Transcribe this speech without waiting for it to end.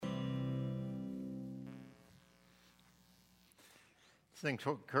It's an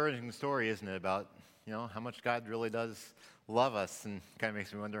encouraging story, isn't it, about, how much God really does love us, and kind of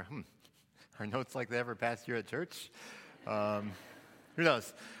makes me wonder, are notes like that ever passed here at church? Who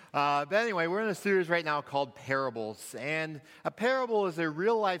knows? But anyway, we're in a series right now called Parables, and a parable is a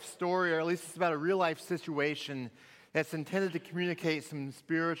real-life story, or at least it's about a real-life situation that's intended to communicate some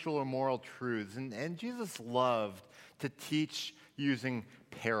spiritual or moral truths, and Jesus loved to teach using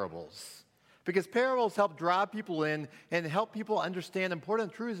parables. Because parables help draw people in and help people understand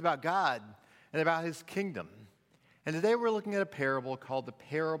important truths about God and about His kingdom. And today we're looking at a parable called the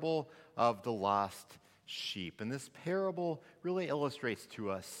parable of the lost sheep. And this parable really illustrates to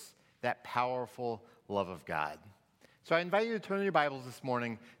us that powerful love of God. So I invite you to turn your Bibles this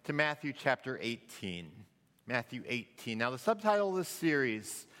morning to Matthew chapter 18. Matthew 18. Now the subtitle of this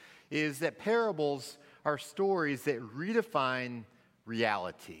series is that parables are stories that redefine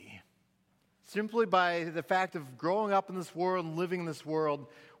reality. Simply by the fact of growing up in this world and living in this world,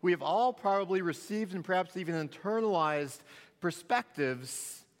 we have all probably received and perhaps even internalized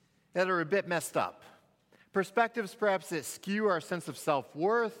perspectives that are a bit messed up. Perspectives perhaps that skew our sense of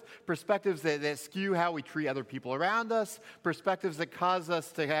self-worth, perspectives that skew how we treat other people around us, perspectives that cause us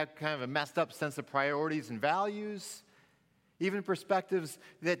to have kind of a messed up sense of priorities and values, even perspectives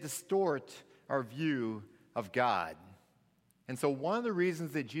that distort our view of God. And so one of the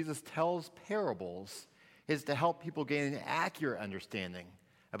reasons that Jesus tells parables is to help people gain an accurate understanding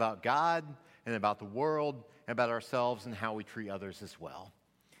about God and about the world and about ourselves and how we treat others as well.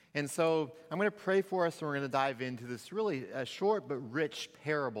 And so I'm going to pray for us, and we're going to dive into this really short but rich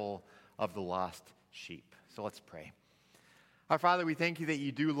parable of the lost sheep. So let's pray. Our Father, we thank you that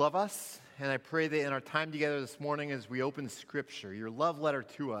you do love us, and I pray that in our time together this morning as we open Scripture, your love letter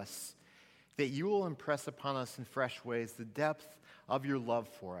to us, that you will impress upon us in fresh ways the depth of your love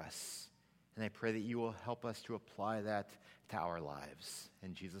for us. And I pray that you will help us to apply that to our lives.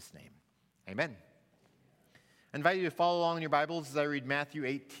 In Jesus' name, amen. I invite you to follow along in your Bibles as I read Matthew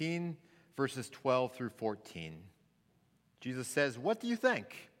 18, verses 12 through 14. Jesus says, "What do you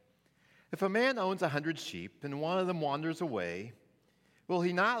think? If a man owns 100 sheep and one of them wanders away, will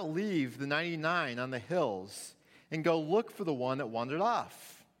he not leave the 99 on the hills and go look for the one that wandered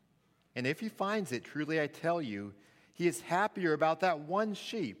off? And if he finds it, truly I tell you, he is happier about that one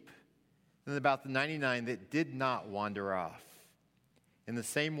sheep than about the 99 that did not wander off. In the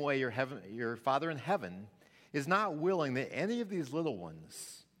same way, your Father in heaven is not willing that any of these little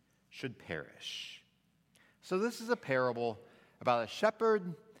ones should perish." So this is a parable about a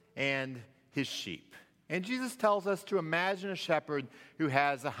shepherd and his sheep. And Jesus tells us to imagine a shepherd who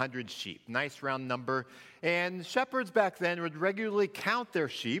has 100 sheep. Nice round number. And shepherds back then would regularly count their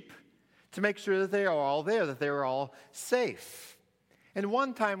sheep to make sure that they are all there, that they are all safe. And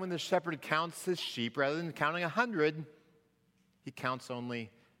one time when the shepherd counts his sheep, rather than counting 100, he counts only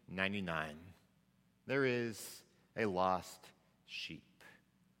 99. There is a lost sheep.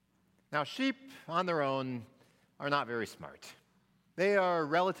 Now, sheep on their own are not very smart. They are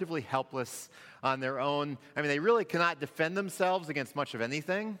relatively helpless on their own. I mean, they really cannot defend themselves against much of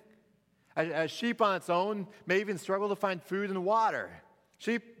anything. A sheep on its own may even struggle to find food and water.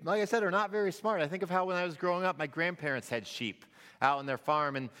 Sheep, like I said, are not very smart. I think of how when I was growing up, my grandparents had sheep out on their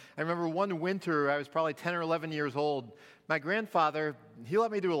farm. And I remember one winter, I was probably 10 or 11 years old. My grandfather, he let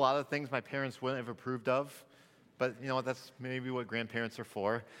me do a lot of things my parents wouldn't have approved of. But you know what, that's maybe what grandparents are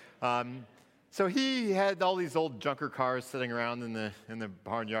for. So he had all these old junker cars sitting around in the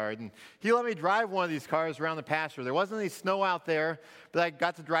barnyard, and he let me drive one of these cars around the pasture. There wasn't any snow out there, but I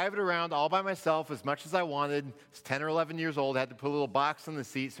got to drive it around all by myself as much as I wanted. I was 10 or 11 years old. I had to put a little box on the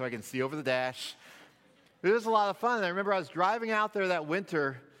seat so I can see over the dash. It was a lot of fun. I remember I was driving out there that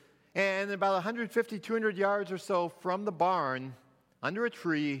winter, and about 150, 200 yards or so from the barn, under a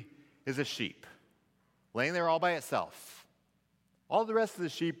tree, is a sheep, laying there all by itself. All the rest of the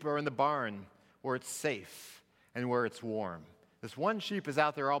sheep are in the barn, where it's safe and where it's warm. This one sheep is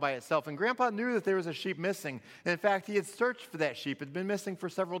out there all by itself, and Grandpa knew that there was a sheep missing. And in fact, he had searched for that sheep. It had been missing for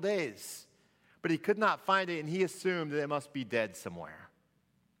several days, but he could not find it, and he assumed that it must be dead somewhere.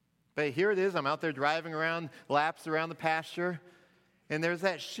 But here it is. I'm out there driving around, laps around the pasture, and there's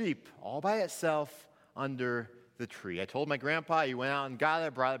that sheep all by itself under the tree. I told my grandpa, he went out and got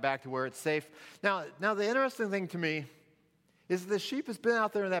it, brought it back to where it's safe. Now the interesting thing to me is that the sheep has been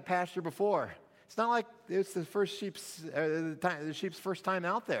out there in that pasture before. It's not like it's the sheep's first time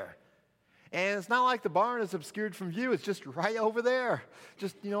out there. And it's not like the barn is obscured from view. It's just right over there,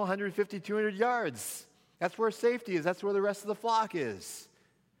 just 150, 200 yards. That's where safety is. That's where the rest of the flock is.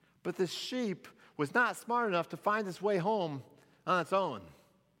 But the sheep was not smart enough to find its way home on its own.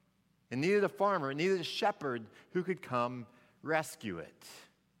 It needed a farmer. It needed a shepherd who could come rescue it.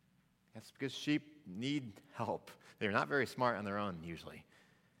 That's because sheep need help. They're not very smart on their own, usually.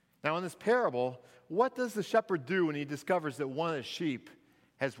 Now, in this parable, what does the shepherd do when he discovers that one of his sheep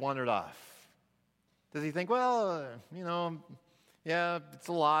has wandered off? Does he think, well, yeah, it's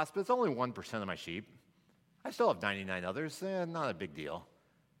a loss, but it's only 1% of my sheep. I still have 99 others. Not a big deal.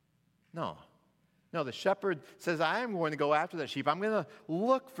 No, the shepherd says, I am going to go after that sheep. I'm going to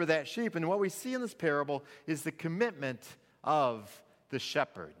look for that sheep. And what we see in this parable is the commitment of the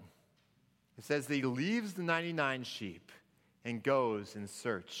shepherd. It says that he leaves the 99 sheep and goes in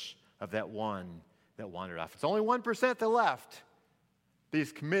search of that one that wandered off. It's only 1% that left, but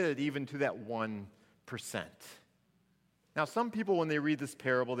he's committed even to that 1%. Now, some people, when they read this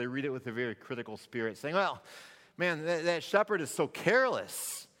parable, they read it with a very critical spirit, saying, well, man, that shepherd is so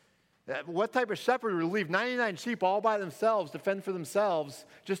careless. What type of shepherd would leave 99 sheep all by themselves to fend for themselves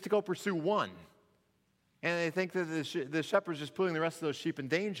just to go pursue one? And they think that the shepherd's just putting the rest of those sheep in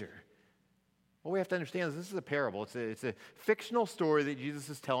danger. What we have to understand is this is a parable. It's a fictional story that Jesus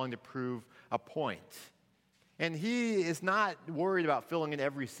is telling to prove a point. And he is not worried about filling in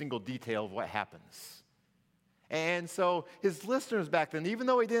every single detail of what happens. And so his listeners back then, even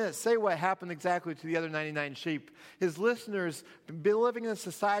though he didn't say what happened exactly to the other 99 sheep, his listeners, living in a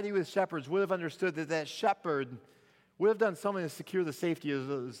society with shepherds, would have understood that shepherd would have done something to secure the safety of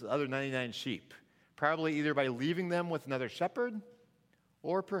those other 99 sheep. Probably either by leaving them with another shepherd,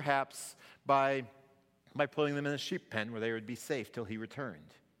 or perhaps by putting them in a sheep pen where they would be safe till he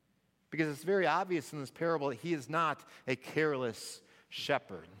returned. Because it's very obvious in this parable that he is not a careless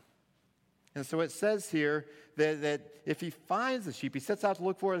shepherd. And so it says here that if he finds the sheep, he sets out to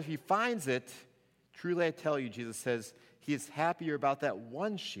look for it. If he finds it, truly I tell you, Jesus says, he is happier about that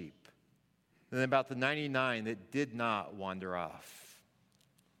one sheep than about the 99 that did not wander off.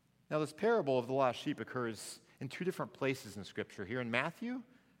 Now, this parable of the lost sheep occurs in two different places in Scripture, here in Matthew,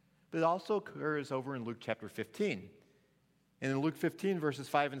 but it also occurs over in Luke chapter 15. And in Luke 15, verses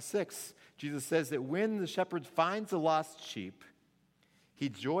 5 and 6, Jesus says that when the shepherd finds the lost sheep, he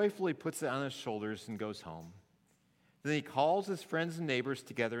joyfully puts it on his shoulders and goes home. Then he calls his friends and neighbors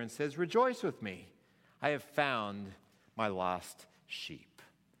together and says, rejoice with me, I have found my lost sheep.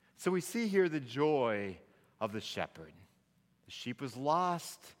 So we see here the joy of the shepherd. The sheep was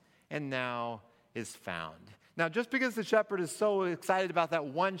lost and now is found. Now, just because the shepherd is so excited about that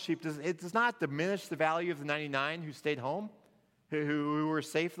one sheep, it does not diminish the value of the 99 who stayed home, who were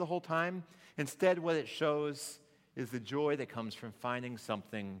safe the whole time. Instead, what it shows is the joy that comes from finding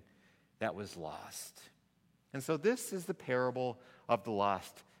something that was lost. And so this is the parable of the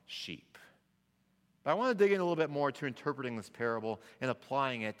lost sheep. But I want to dig in a little bit more to interpreting this parable and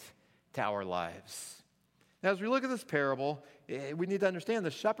applying it to our lives. Now, as we look at this parable, we need to understand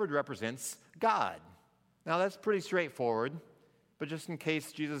the shepherd represents God. Now, that's pretty straightforward, but just in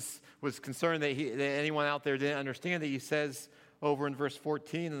case Jesus was concerned that anyone out there didn't understand it, he says over in verse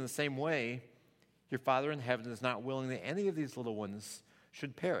 14 in the same way, your Father in heaven is not willing that any of these little ones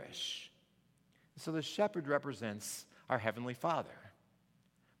should perish. So the shepherd represents our Heavenly Father.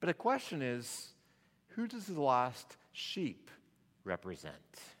 But the question is, who does the lost sheep represent?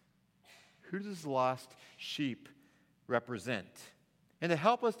 Who does the lost sheep represent? And to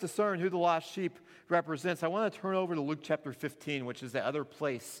help us discern who the lost sheep represents, I want to turn over to Luke chapter 15, which is the other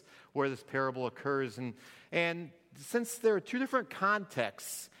place where this parable occurs. And since there are two different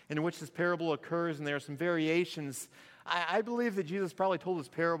contexts in which this parable occurs, and there are some variations, I believe that Jesus probably told this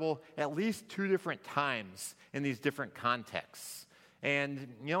parable at least two different times in these different contexts. And,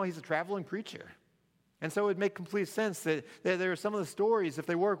 he's a traveling preacher. And so it would make complete sense that there are some of the stories, if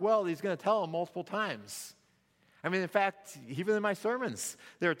they work well, he's going to tell them multiple times. I mean, in fact, even in my sermons,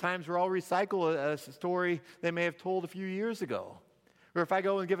 there are times where I'll recycle a story they may have told a few years ago. Or if I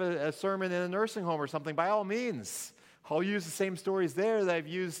go and give a sermon in a nursing home or something, by all means, I'll use the same stories there that I've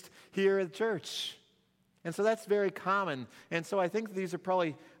used here at church. And so that's very common. And so I think these are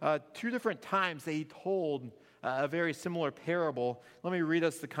probably two different times that he told a very similar parable. Let me read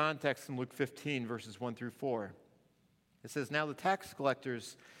us the context in Luke 15, verses 1 through 4. It says, now the tax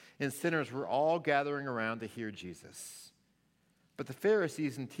collectors and sinners were all gathering around to hear Jesus. But the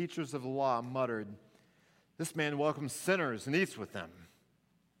Pharisees and teachers of the law muttered, this man welcomes sinners and eats with them.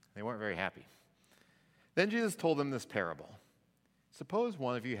 They weren't very happy. Then Jesus told them this parable. Suppose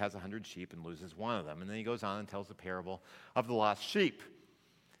one of you has 100 sheep and loses one of them. And then he goes on and tells the parable of the lost sheep.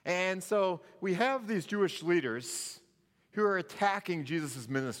 And so we have these Jewish leaders who are attacking Jesus'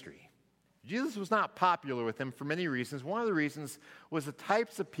 ministry. Jesus was not popular with them for many reasons. One of the reasons was the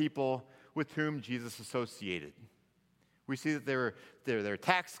types of people with whom Jesus associated. We see that there were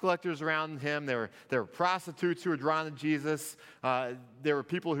tax collectors around him. There were prostitutes who were drawn to Jesus. There were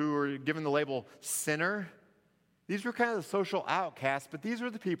people who were given the label sinner. These were kind of the social outcasts, but these were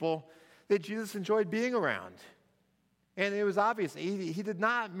the people that Jesus enjoyed being around. And it was obvious he did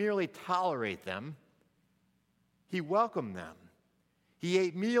not merely tolerate them. He welcomed them. He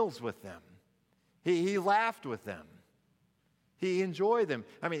ate meals with them. He laughed with them. He enjoyed them.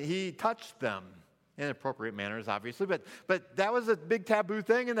 I mean, he touched them in appropriate manners, obviously, but that was a big taboo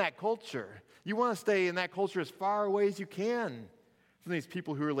thing in that culture. You want to stay in that culture as far away as you can from these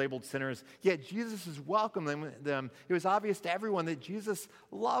people who are labeled sinners. Yet Jesus is welcoming them. It was obvious to everyone that Jesus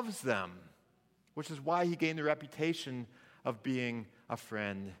loves them, which is why he gained the reputation of being a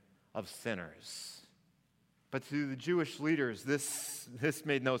friend of sinners. But to the Jewish leaders, this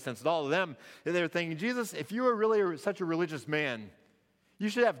made no sense at all to them. They were thinking, Jesus, if you are really such a religious man, you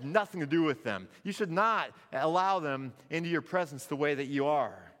should have nothing to do with them. You should not allow them into your presence the way that you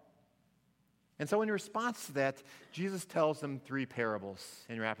are. And so in response to that, Jesus tells them 3 parables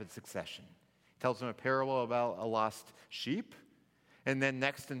in rapid succession. He tells them a parable about a lost sheep. And then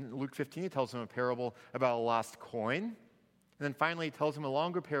next in Luke 15, he tells them a parable about a lost coin. And then finally, he tells them a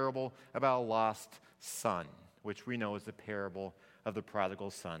longer parable about a lost son, which we know is the parable of the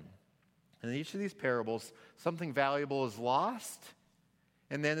prodigal son. And in each of these parables, something valuable is lost,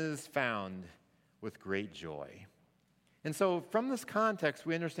 and then it is found with great joy. And so from this context,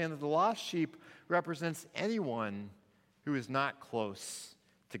 we understand that the lost sheep represents anyone who is not close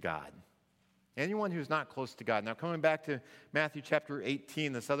to God. Anyone who's not close to God. Now, coming back to Matthew chapter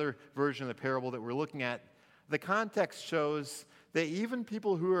 18, this other version of the parable that we're looking at, the context shows that even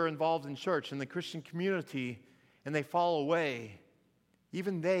people who are involved in church, in the Christian community, and they fall away,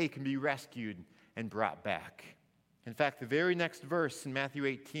 even they can be rescued and brought back. In fact, the very next verse in Matthew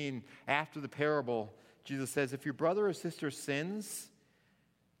 18, after the parable, Jesus says, if your brother or sister sins,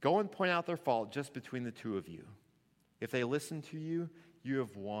 go and point out their fault just between the two of you. If they listen to you, you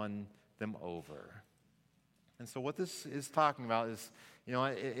have won them over. And so what this is talking about is,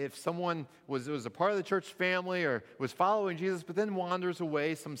 if someone was a part of the church family or was following Jesus, but then wanders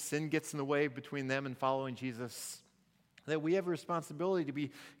away, some sin gets in the way between them and following Jesus, that we have a responsibility to be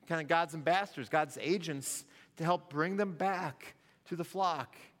kind of God's ambassadors, God's agents, to help bring them back to the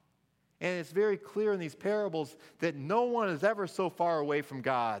flock. And it's very clear in these parables that no one is ever so far away from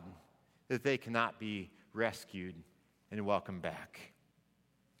God that they cannot be rescued and welcomed back.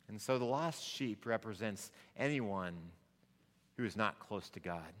 And so the lost sheep represents anyone who is not close to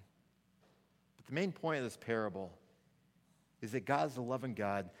God. But the main point of this parable is that God is a loving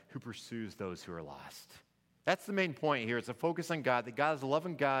God who pursues those who are lost. That's the main point here. It's a focus on God, that God is a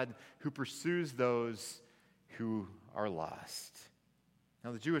loving God who pursues those who are lost.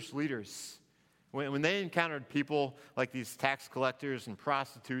 Now, the Jewish leaders, when they encountered people like these tax collectors and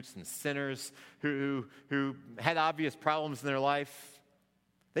prostitutes and sinners who had obvious problems in their life,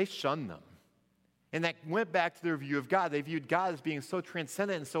 they shunned them. And that went back to their view of God. They viewed God as being so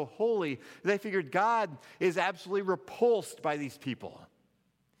transcendent and so holy, they figured God is absolutely repulsed by these people.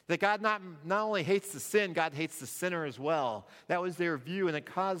 That God not only hates the sin, God hates the sinner as well. That was their view, and it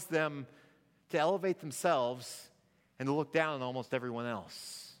caused them to elevate themselves and to look down on almost everyone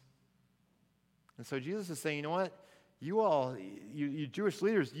else. And so Jesus is saying, you know what? You Jewish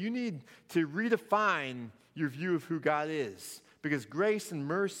leaders, you need to redefine your view of who God is. Because grace and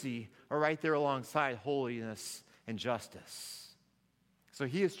mercy are right there alongside holiness and justice. So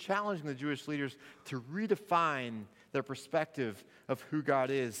he is challenging the Jewish leaders to redefine their perspective of who God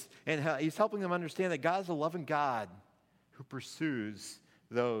is. And he's helping them understand that God is a loving God who pursues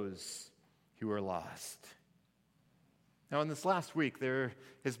those who are lost. Now, in this last week, there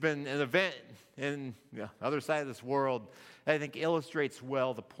has been an event in the other side of this world that I think illustrates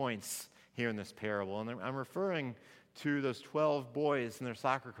well the points here in this parable. And I'm referring to those 12 boys and their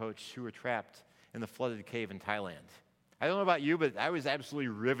soccer coach who were trapped in the flooded cave in Thailand. I don't know about you, but I was absolutely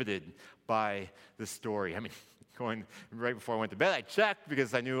riveted by this story. I mean, going right before I went to bed, I checked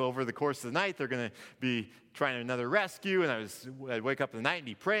because I knew over the course of the night they're going to be trying another rescue, and I'd wake up in the night and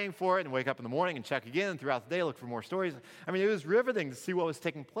be praying for it, and wake up in the morning and check again, and throughout the day look for more stories. I mean, it was riveting to see what was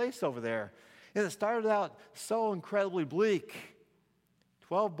taking place over there. And it started out so incredibly bleak.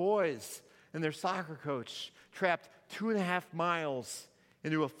 12 boys and their soccer coach trapped 2.5 miles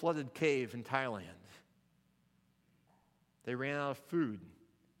into a flooded cave in Thailand. They ran out of food.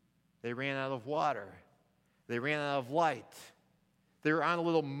 They ran out of water. They ran out of light. They were on a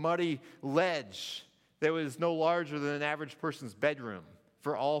little muddy ledge that was no larger than an average person's bedroom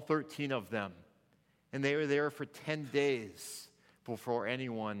for all 13 of them. And they were there for 10 days before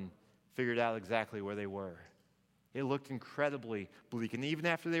anyone figured out exactly where they were. It looked incredibly bleak. And even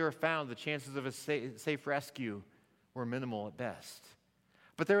after they were found, the chances of a safe rescue were minimal at best.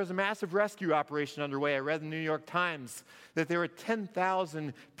 But there was a massive rescue operation underway. I read in the New York Times that there were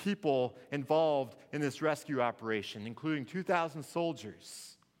 10,000 people involved in this rescue operation, including 2,000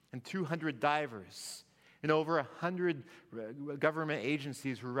 soldiers and 200 divers. And over 100 government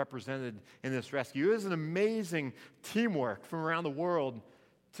agencies were represented in this rescue. It was an amazing teamwork from around the world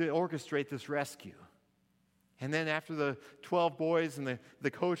to orchestrate this rescue. And then after the 12 boys and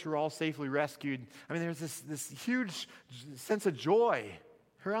the coach were all safely rescued, there's this huge sense of joy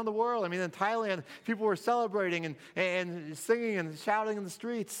around the world. In Thailand, people were celebrating and singing and shouting in the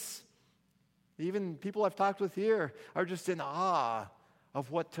streets. Even people I've talked with here are just in awe of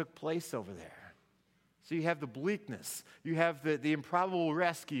what took place over there. So you have the bleakness, you have the improbable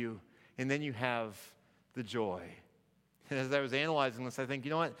rescue, and then you have the joy. And as I was analyzing this, I think,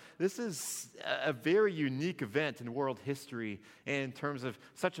 this is a very unique event in world history in terms of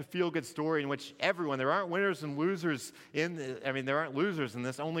such a feel-good story in which there aren't winners and losers there aren't losers in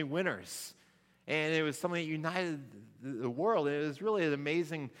this, only winners. And it was something that united the world. It was really an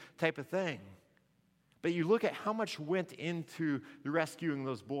amazing type of thing. But you look at how much went into the rescuing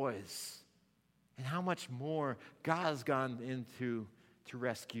those boys and how much more God has gone into to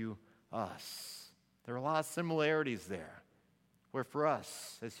rescue us. There are a lot of similarities there, where for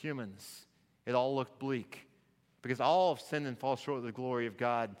us as humans, it all looked bleak because all have sinned and fall short of the glory of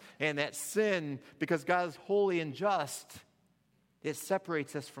God. And that sin, because God is holy and just, it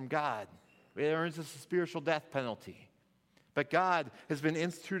separates us from God. It earns us a spiritual death penalty. But God has been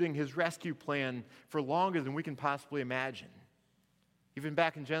instituting his rescue plan for longer than we can possibly imagine. Even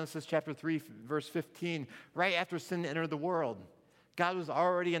back in Genesis chapter 3, verse 15, right after sin entered the world, God was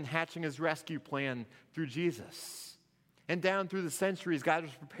already hatching his rescue plan through Jesus. And down through the centuries, God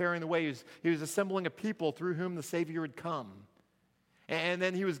was preparing the way. He was assembling a people through whom the Savior would come. And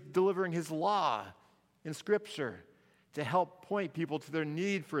then he was delivering his law in Scripture to help point people to their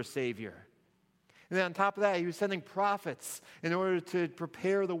need for a Savior. And then on top of that, he was sending prophets in order to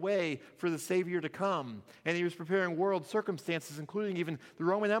prepare the way for the Savior to come. And he was preparing world circumstances, including even the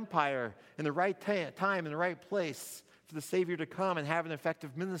Roman Empire, in the right time, in the right place, for the Savior to come and have an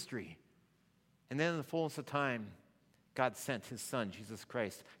effective ministry. And then in the fullness of time, God sent his Son, Jesus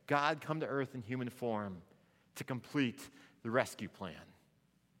Christ. God come to earth in human form to complete the rescue plan.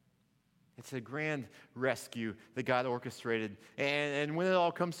 It's a grand rescue that God orchestrated. And when it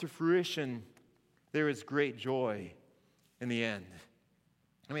all comes to fruition, there is great joy in the end.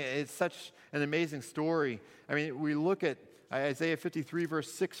 It's such an amazing story. We look at Isaiah 53,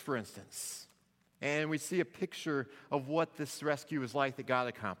 verse 6, for instance, and we see a picture of what this rescue is like that God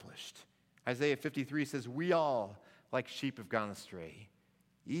accomplished. Isaiah 53 says, "We all, like sheep, have gone astray.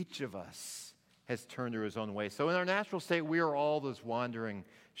 Each of us has turned to his own way." So in our natural state, we are all those wandering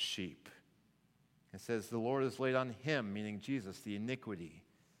sheep. It says, "The Lord has laid on him," meaning Jesus, "the iniquity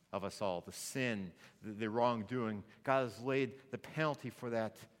of us all," the sin, the wrongdoing. God has laid the penalty for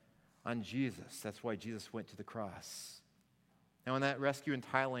that on Jesus. That's why Jesus went to the cross. Now, in that rescue in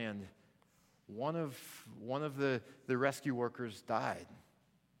Thailand, one of the rescue workers died.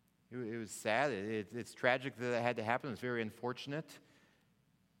 It was sad. It's tragic that it had to happen. It was very unfortunate.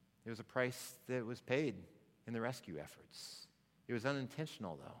 It was a price that was paid in the rescue efforts. It was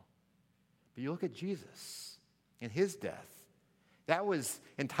unintentional, though. But you look at Jesus and his death. That was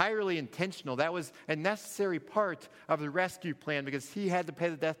entirely intentional. That was a necessary part of the rescue plan because he had to pay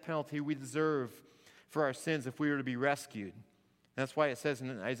the death penalty we deserve for our sins if we were to be rescued. And that's why it says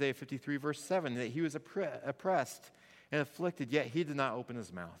in Isaiah 53, verse 7, that he was oppressed and afflicted, yet he did not open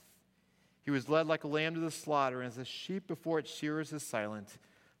his mouth. He was led like a lamb to the slaughter, and as a sheep before its shearers is silent,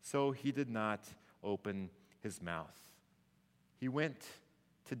 so he did not open his mouth. He went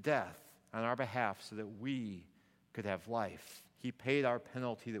to death on our behalf so that we could have life. He paid our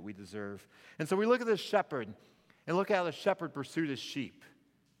penalty that we deserve. And so we look at this shepherd and look at how the shepherd pursued his sheep.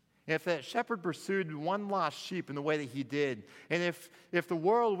 If that shepherd pursued one lost sheep in the way that he did, and if the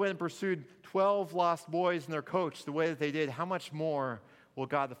world went and pursued 12 lost boys and their coach the way that they did, how much more will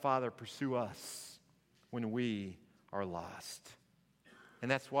God the Father pursue us when we are lost? And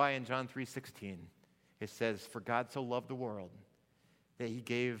that's why in John 3:16 it says, "For God so loved the world that he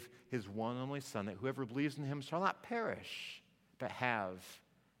gave his one and only Son, that whoever believes in him shall not perish, but have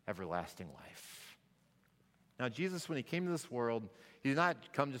everlasting life." Now, Jesus, when he came to this world, he did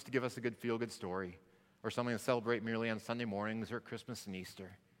not come just to give us a good feel-good story or something to celebrate merely on Sunday mornings or at Christmas and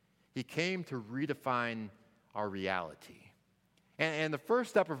Easter. He came to redefine our reality. And the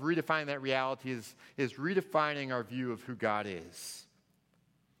first step of redefining that reality is redefining our view of who God is.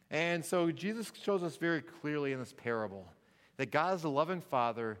 And so Jesus shows us very clearly in this parable that God is a loving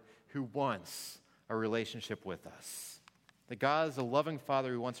Father who wants a relationship with us. That God is a loving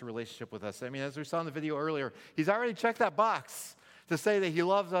Father who wants a relationship with us. I mean, as we saw in the video earlier, he's already checked that box to say that he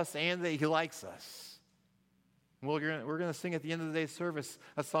loves us and that he likes us. We're going to sing at the end of the day's service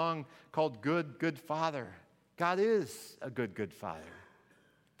a song called Good, Good Father. God is a good, good Father.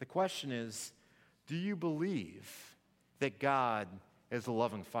 The question is, do you believe that God is a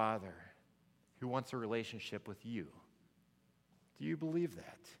loving Father who wants a relationship with you? Do you believe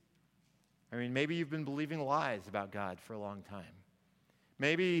that? I mean, maybe you've been believing lies about God for a long time.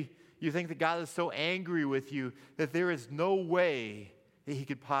 Maybe you think that God is so angry with you that there is no way that he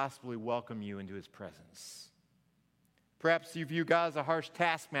could possibly welcome you into his presence. Perhaps you view God as a harsh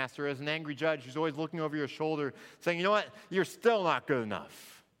taskmaster, as an angry judge who's always looking over your shoulder, saying, you know what, you're still not good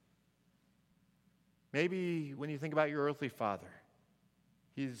enough. Maybe when you think about your earthly father,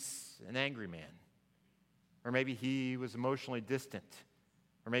 he's an angry man. Or maybe he was emotionally distant.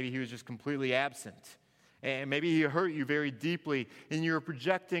 Or maybe he was just completely absent. And maybe he hurt you very deeply, and you're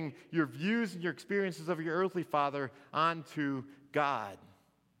projecting your views and your experiences of your earthly father onto God.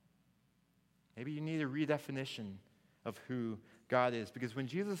 Maybe you need a redefinition of who God is. Because when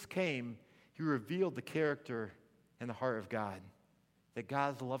Jesus came, he revealed the character and the heart of God. That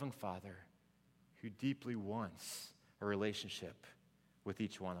God is a loving Father who deeply wants a relationship with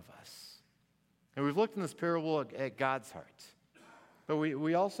each one of us. And we've looked in this parable at God's heart. But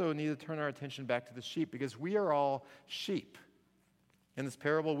we also need to turn our attention back to the sheep, because we are all sheep. In this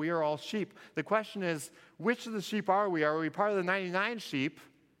parable, we are all sheep. The question is, which of the sheep are we? Are we part of the 99 sheep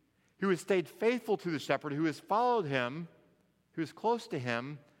who has stayed faithful to the shepherd, who has followed him, who is close to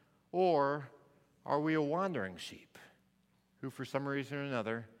him, or are we a wandering sheep who, for some reason or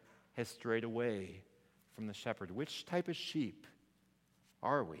another, has strayed away from the shepherd? Which type of sheep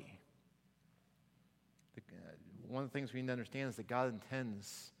are we? One of the things we need to understand is that God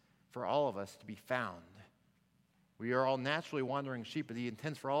intends for all of us to be found. We are all naturally wandering sheep, but he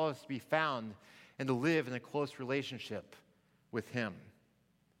intends for all of us to be found and to live in a close relationship with him.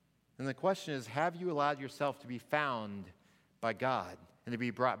 And the question is, have you allowed yourself to be found by God and to be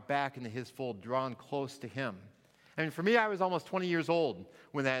brought back into his fold, drawn close to him? I mean, for me, I was almost 20 years old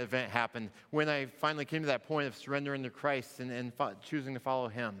when that event happened, when I finally came to that point of surrendering to Christ and choosing to follow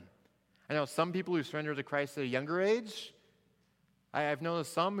him. I know some people who surrender to Christ at a younger age. I've known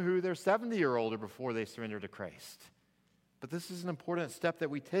some who they're 70 or older before they surrender to Christ. But this is an important step that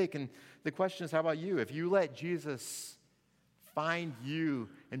we take. And the question is, how about you? If you let Jesus find you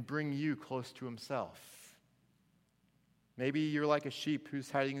and bring you close to himself. Maybe you're like a sheep who's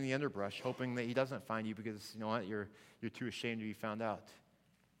hiding in the underbrush, hoping that he doesn't find you because, you know what, you're too ashamed to be found out.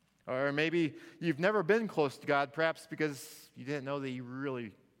 Or maybe you've never been close to God, perhaps because you didn't know that he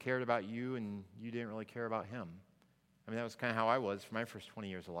really cared about you and you didn't really care about him. I mean, that was kind of how I was for my first 20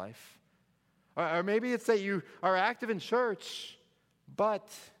 years of life. Or maybe it's that you are active in church, but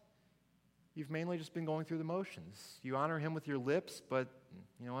you've mainly just been going through the motions. You honor him with your lips, but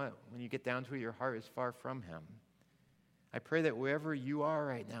you know what? When you get down to it, your heart is far from him. I pray that wherever you are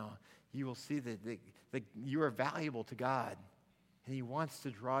right now, you will see that you are valuable to God, and he wants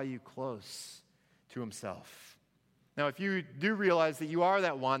to draw you close to himself. Now, if you do realize that you are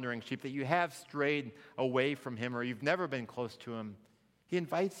that wandering sheep, that you have strayed away from him, or you've never been close to him, he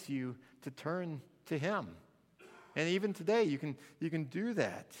invites you to turn to him. And even today, you can do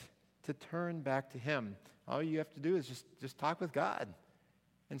that, to turn back to him. All you have to do is just talk with God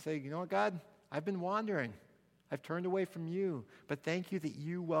and say, you know what, God, I've been wandering. I've turned away from you, but thank you that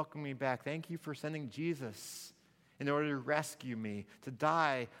you welcome me back. Thank you for sending Jesus in order to rescue me, to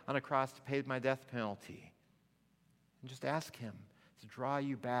die on a cross to pay my death penalty. And just ask him to draw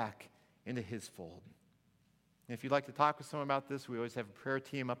you back into his fold. And if you'd like to talk with someone about this, we always have a prayer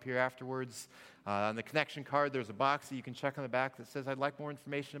team up here afterwards. On the connection card, there's a box that you can check on the back that says, I'd like more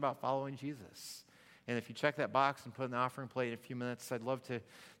information about following Jesus. And if you check that box and put in the offering plate in a few minutes, I'd love to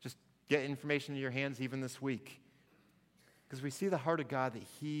just get information in your hands even this week. Because we see the heart of God, that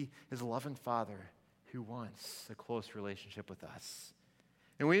he is a loving Father who wants a close relationship with us.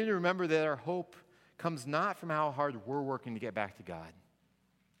 And we need to remember that our hope comes not from how hard we're working to get back to God.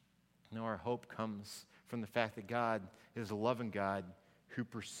 No, our hope comes from the fact that God is a loving God who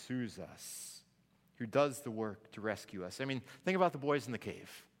pursues us, who does the work to rescue us. I mean, think about the boys in the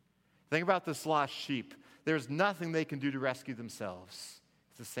cave. Think about this lost sheep. There's nothing they can do to rescue themselves.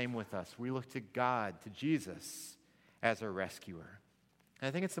 It's the same with us. We look to God, to Jesus, as our rescuer. And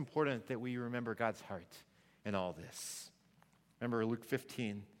I think it's important that we remember God's heart in all this. Remember Luke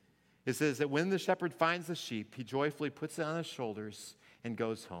 15. It says that when the shepherd finds the sheep, he joyfully puts it on his shoulders and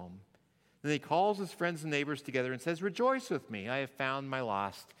goes home. Then he calls his friends and neighbors together and says, "Rejoice with me, I have found my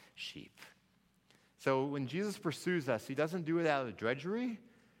lost sheep." So when Jesus pursues us, he doesn't do it out of drudgery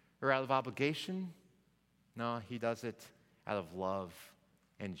or out of obligation. No, he does it out of love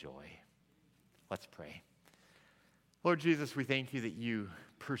and joy. Let's pray. Lord Jesus, we thank you that you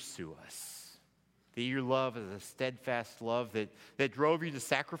pursue us, that your love is a steadfast love that drove you to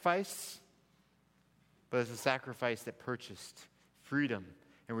sacrifice, but it's a sacrifice that purchased freedom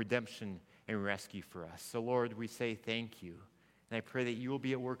and redemption and rescue for us. So Lord, we say thank you. And I pray that you will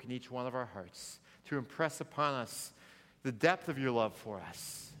be at work in each one of our hearts to impress upon us the depth of your love for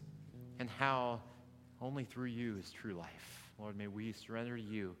us and how only through you is true life. Lord, may we surrender to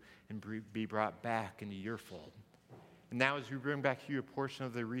you and be brought back into your fold. And now as we bring back to you a portion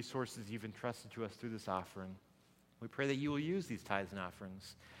of the resources you've entrusted to us through this offering, we pray that you will use these tithes and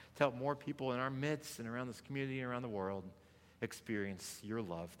offerings to help more people in our midst and around this community and around the world experience your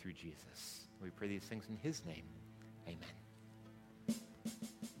love through Jesus. We pray these things in his name. Amen.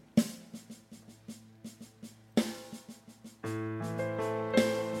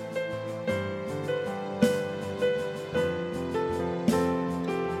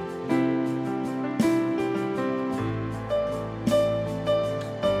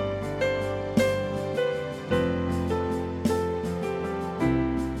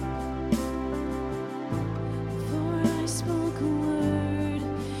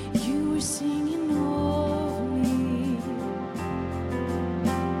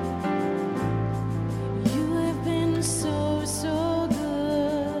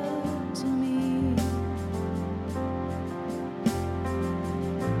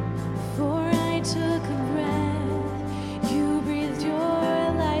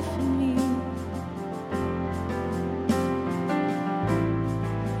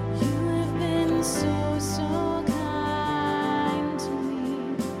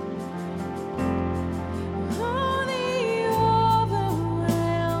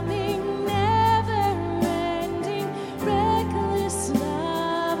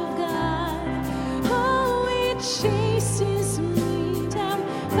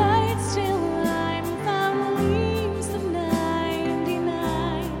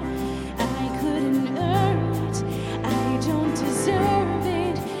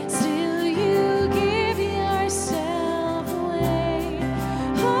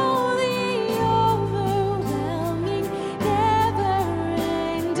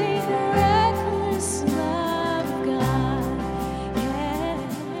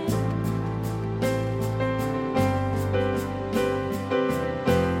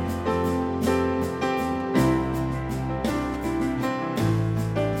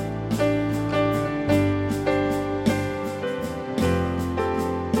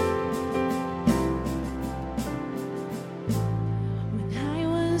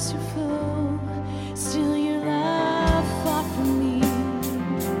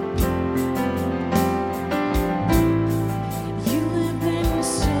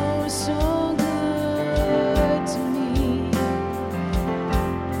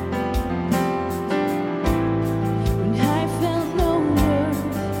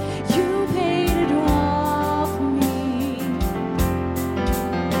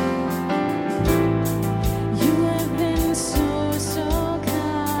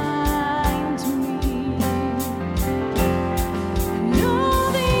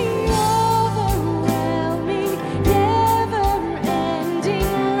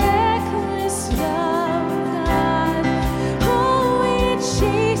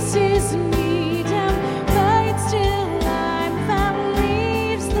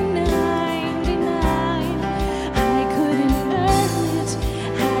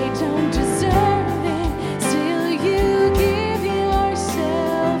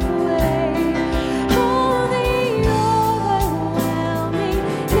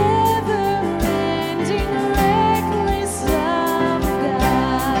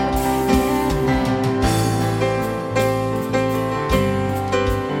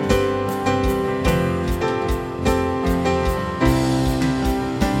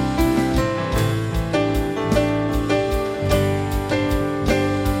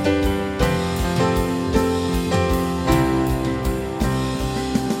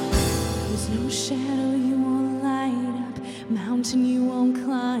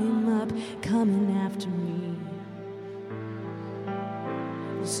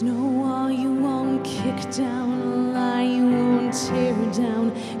 There's no wall you won't kick down, a lie you won't tear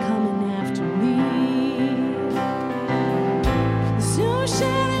down, coming after me. There's no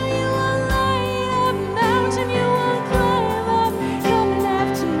shadow you won't light up, mountain you won't climb up, coming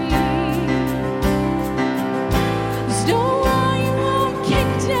after me. There's no wall you won't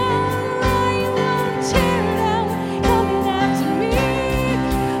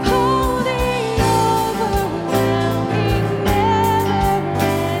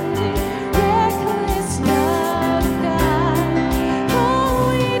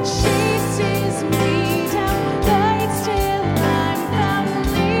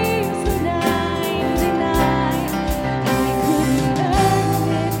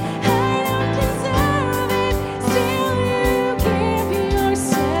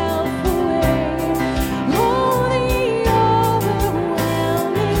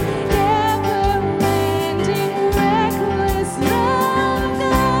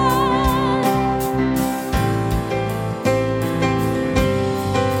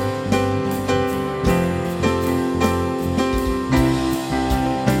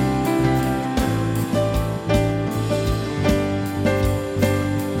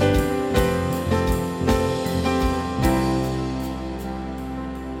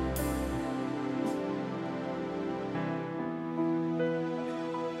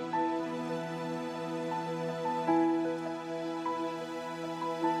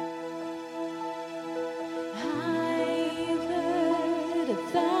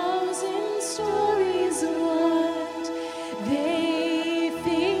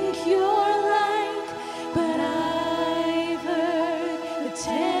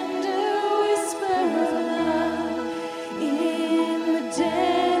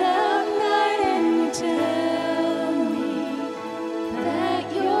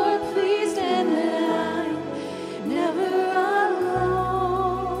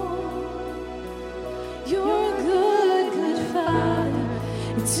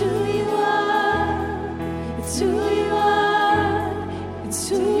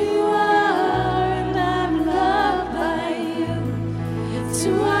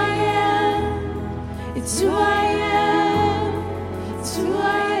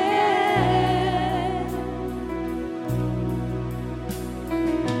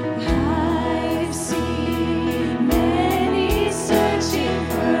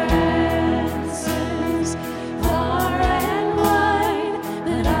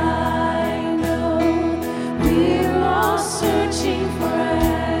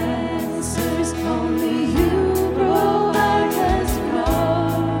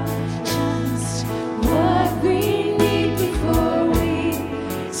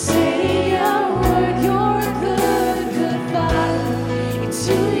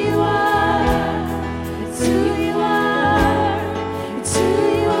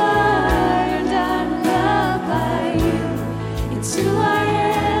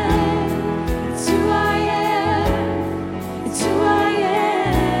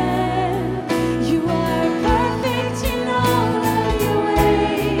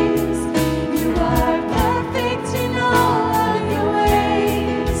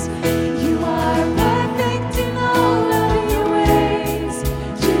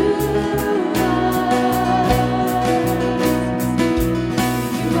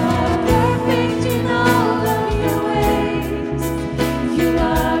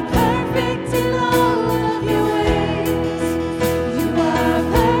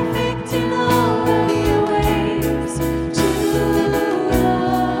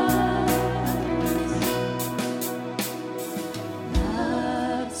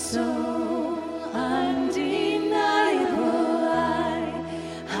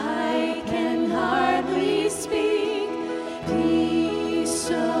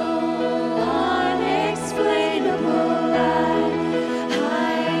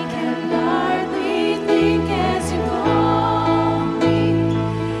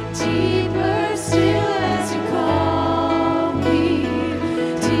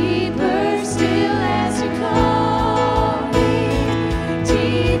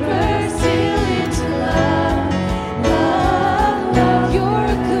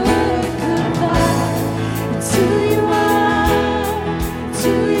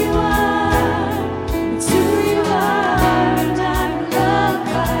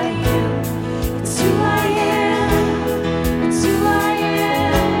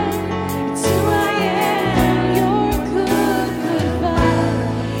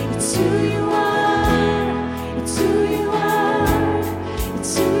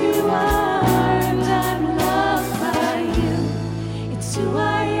who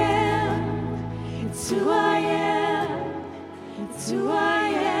I am. It's who I am. It's who I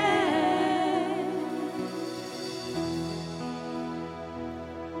am.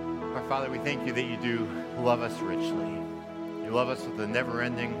 Our Father, we thank you that you do love us richly. You love us with a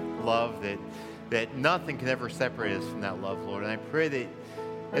never-ending love that nothing can ever separate us from that love, Lord. And I pray that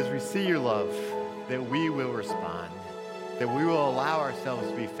as we see your love, that we will respond, that we will allow ourselves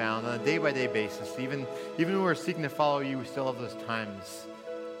to be found on a day-by-day basis. Even when we're seeking to follow you, we still have those times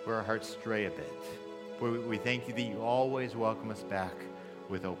where our hearts stray a bit. But we thank you that you always welcome us back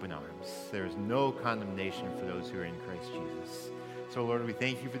with open arms. There is no condemnation for those who are in Christ Jesus. So, Lord, we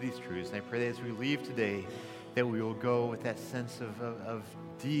thank you for these truths. And I pray that as we leave today, that we will go with that sense of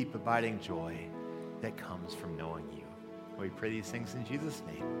deep, abiding joy that comes from knowing you. We pray these things in Jesus'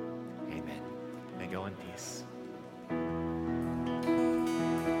 name. Amen. And go in peace.